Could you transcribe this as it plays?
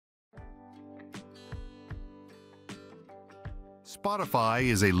Spotify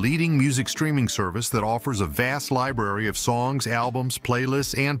is a leading music streaming service that offers a vast library of songs, albums,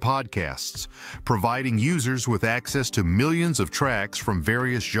 playlists, and podcasts, providing users with access to millions of tracks from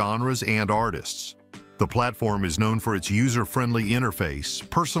various genres and artists. The platform is known for its user-friendly interface,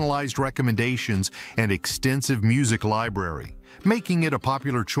 personalized recommendations, and extensive music library, making it a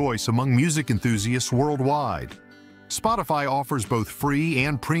popular choice among music enthusiasts worldwide. Spotify offers both free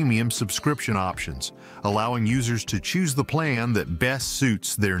and premium subscription options, allowing users to choose the plan that best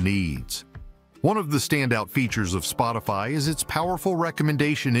suits their needs. One of the standout features of Spotify is its powerful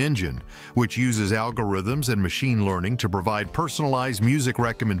recommendation engine, which uses algorithms and machine learning to provide personalized music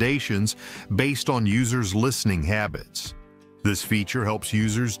recommendations based on users' listening habits. This feature helps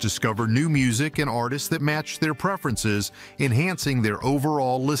users discover new music and artists that match their preferences, enhancing their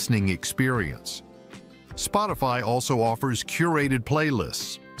overall listening experience. Spotify also offers curated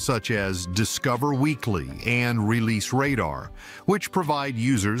playlists, such as Discover Weekly and Release Radar, which provide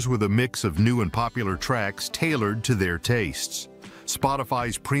users with a mix of new and popular tracks tailored to their tastes.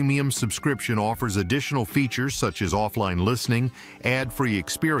 Spotify's premium subscription offers additional features such as offline listening, ad-free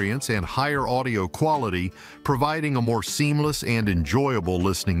experience, and higher audio quality, providing a more seamless and enjoyable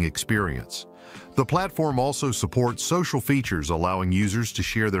listening experience. The platform also supports social features, allowing users to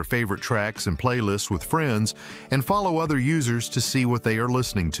share their favorite tracks and playlists with friends and follow other users to see what they are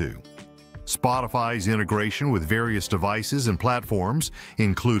listening to. Spotify's integration with various devices and platforms,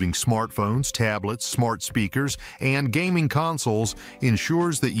 including smartphones, tablets, smart speakers, and gaming consoles,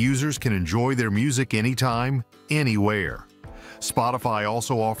 ensures that users can enjoy their music anytime, anywhere. Spotify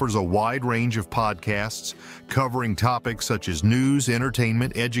also offers a wide range of podcasts covering topics such as news,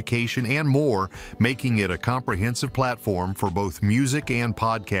 entertainment, education, and more, making it a comprehensive platform for both music and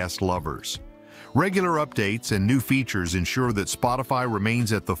podcast lovers. Regular updates and new features ensure that Spotify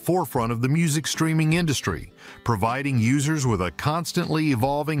remains at the forefront of the music streaming industry, providing users with a constantly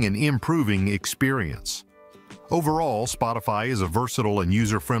evolving and improving experience. Overall, Spotify is a versatile and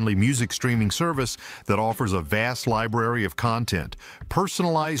user-friendly music streaming service that offers a vast library of content,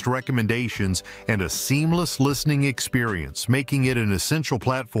 personalized recommendations, and a seamless listening experience, making it an essential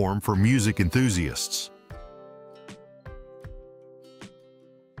platform for music enthusiasts.